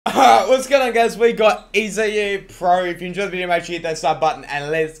Alright, what's going on, guys? We got Izayoi Pro. If you enjoyed the video, make sure you hit that sub button and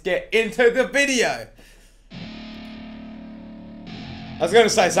let's get into the video. I was going to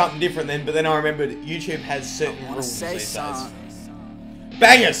say something different then, but then I remembered YouTube has certain rules these days.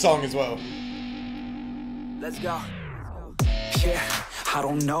 Banger song as well. Let's go. Yeah, I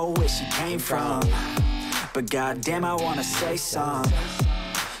don't know where she came from, but goddamn, I wanna say some.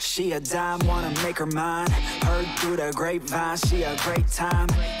 She a dime, wanna make her mine. Heard through the grapevine, she a great time.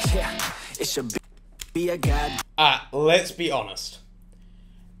 Yeah, it should be a god. Let's be honest.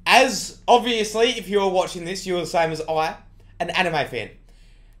 As obviously, if you're watching this, you're the same as I, an anime fan.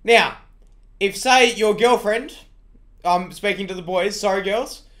 Now, if say your girlfriend, I'm speaking to the boys, sorry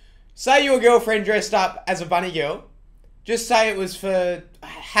girls, say your girlfriend dressed up as a bunny girl, just say it was for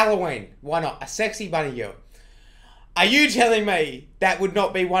Halloween, why not, a sexy bunny girl. Are you telling me that would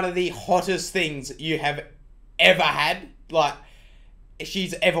not be one of the hottest things you have ever had? Like,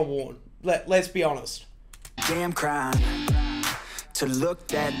 she's ever worn. Let's be honest. Damn crime to look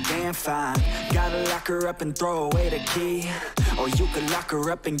that damn fine. Gotta lock her up and throw away the key, or you could lock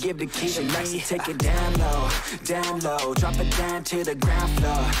her up and give the key to me. Take it down low, drop it down to the ground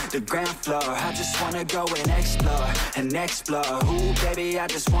floor. I just wanna go and explore. Ooh, baby, I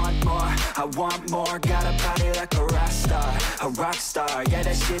just want more. I want more. Got a body like a rock star. Yeah,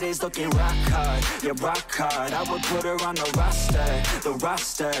 that shit is looking rock hard. Yeah, rock hard. I would put her on the roster,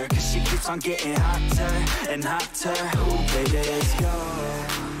 cause she keeps on getting hotter and hotter. Ooh, baby, let's go.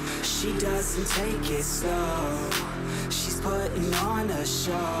 She doesn't take it slow. She's putting on a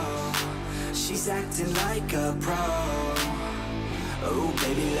show. She's acting like a pro. Oh,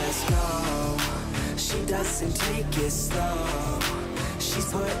 baby, let's go. She doesn't take it slow. She's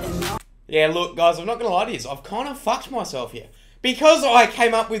putting on... Yeah, look, guys, I'm not going to lie to you. I've kind of fucked myself here. Because I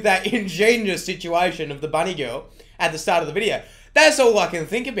came up with that ingenious situation of the bunny girl at the start of the video. That's all I can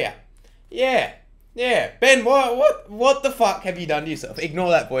think about. Yeah. Yeah, Ben, what the fuck have you done to yourself? Ignore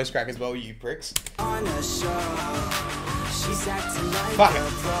that voice crack as well, you pricks. On a show. She's acting like fuck it.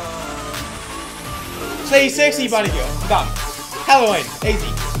 See, sexy bunny girl. Done. Halloween.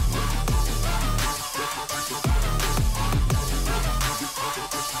 Easy.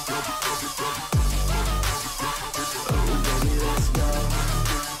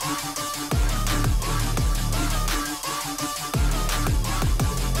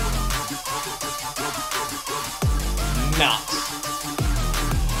 Nuts.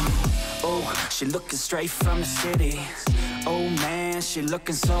 Oh, she looking straight from the city. Oh man, she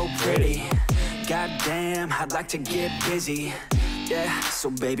looking so pretty. Goddamn, I'd like to get busy. Yeah,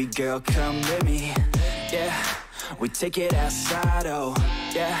 so baby girl, come with me. Yeah, we take it outside, oh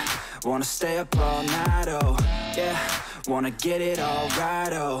yeah. Wanna stay up all night, oh yeah. Wanna get it all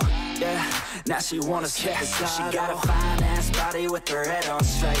right, oh yeah. Now she wanna skip the slide. She got a fine ass body with her head on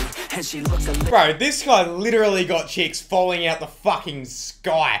straight, and she look a bro, this guy literally got chicks falling out the fucking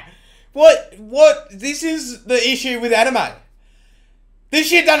sky. What? This is the issue with anime. This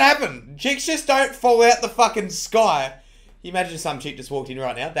shit don't happen. Chicks just don't fall out the fucking sky. You imagine some chick just walked in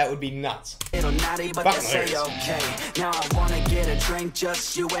right now? That would be nuts. Little naughty, but they say okay. Now I wanna get a drink,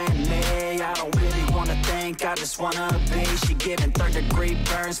 just you and me. I don't really wanna think, I just wanna be. She giving third-degree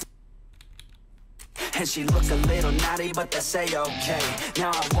burns, and she look a little naughty, but they say okay.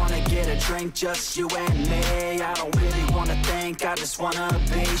 Now I wanna get a drink, just you and me. I don't really wanna think, I just wanna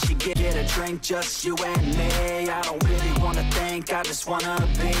be. She get a drink, just you and me. I don't really wanna think, I just wanna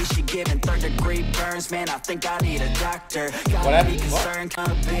be. She giving third-degree burns, man, I think I need a doctor. Gotta be concerned,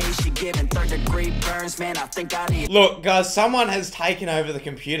 she giving third-degree burns, man, I think I need... Look, guys, someone has taken over the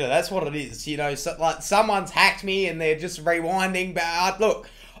computer. That's what it is, you know. So, like, someone's hacked me and they're just rewinding, but look,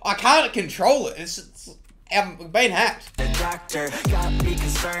 I can't control it. I've been hacked. The doctor got me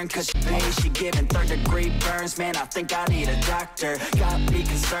concerned cause she giving third-degree burns, man, I think I need a doctor. Got me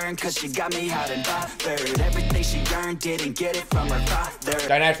concerned cause she got me hot and bothered. Everything she earned didn't get it from her father.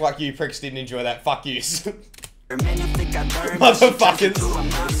 Don't act like you pricks didn't enjoy that. Fuck yous. Man, you think I learned, motherfuckers.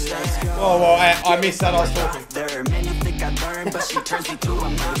 Oh, well, I missed that. I was talking. Man, you think I learned, but she turns me to a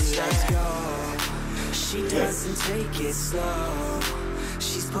monster. She doesn't take it slow.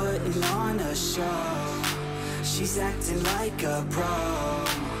 She's putting on a show. She's acting like a pro.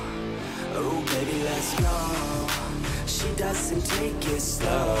 Oh, baby, let's go. She doesn't take it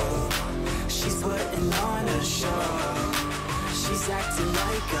slow. She's putting on a show. She's acting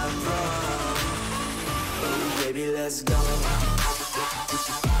like a pro. Oh, baby, let's go.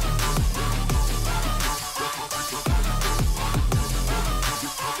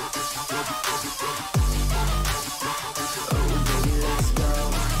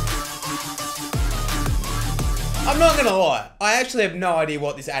 I'm not gonna lie, I actually have no idea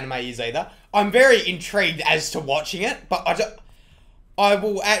what this anime is either. I'm very intrigued as to watching it, but I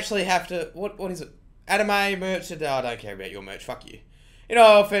will actually have to... What is it? Anime merch? Oh, I don't care about your merch, fuck you. You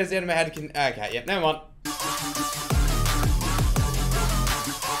know, first anime had to... Okay, yep, never mind.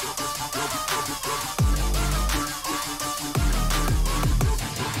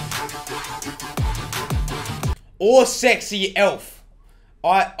 Or sexy elf.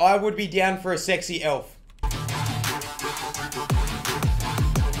 I would be down for a sexy elf.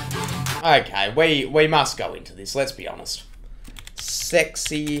 Okay, we must go into this, let's be honest.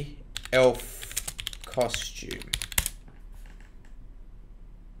 Sexy elf costume.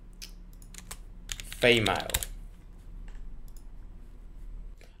 Female.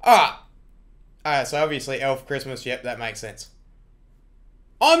 Alright, so obviously elf Christmas, yep, that makes sense.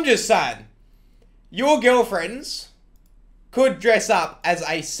 I'm just saying, your girlfriends could dress up as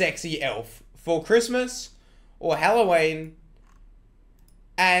a sexy elf for Christmas or Halloween,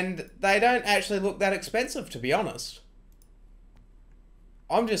 and they don't actually look that expensive, to be honest.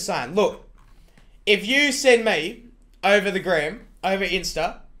 I'm just saying, look, if you send me over the gram, over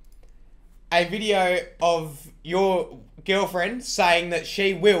Insta, a video of your girlfriend saying that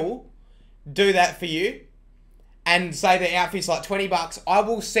she will do that for you, and say the outfit's like 20 bucks, I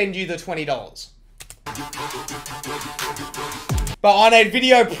will send you the $20. But I need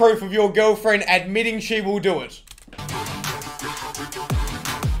video proof of your girlfriend admitting she will do it.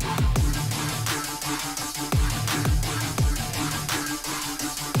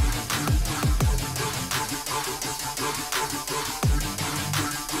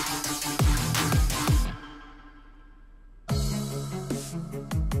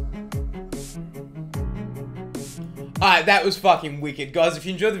 Alright, that was fucking wicked. Guys, if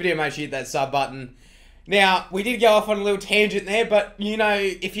you enjoyed the video, make sure you hit that sub button. Now, we did go off on a little tangent there, but, you know,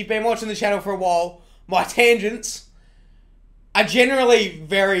 if you've been watching the channel for a while, my tangents are generally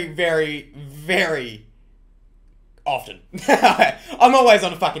very, very, very often. I'm always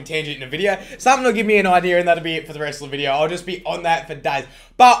on a fucking tangent in a video. Something will give me an idea, and that'll be it for the rest of the video. I'll just be on that for days.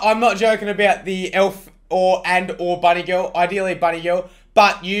 But I'm not joking about the elf or bunny girl. Ideally, bunny girl.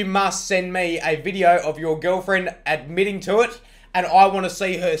 But you must send me a video of your girlfriend admitting to it, and I want to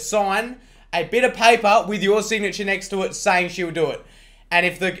see her sign a bit of paper with your signature next to it saying she'll do it. And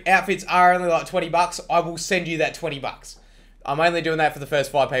if the outfits are only like 20 bucks, I will send you that 20 bucks. I'm only doing that for the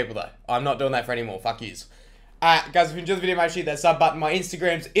first 5 people though. I'm not doing that for any more. Fuck yous. Guys, if you enjoyed the video, make sure you hit that sub button. My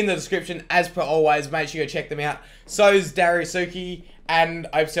Instagram's in the description, as per always. Make sure you go check them out. So's Daryusuke, and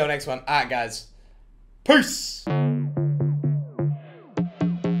I hope to see you on the next one. Alright, guys. Peace!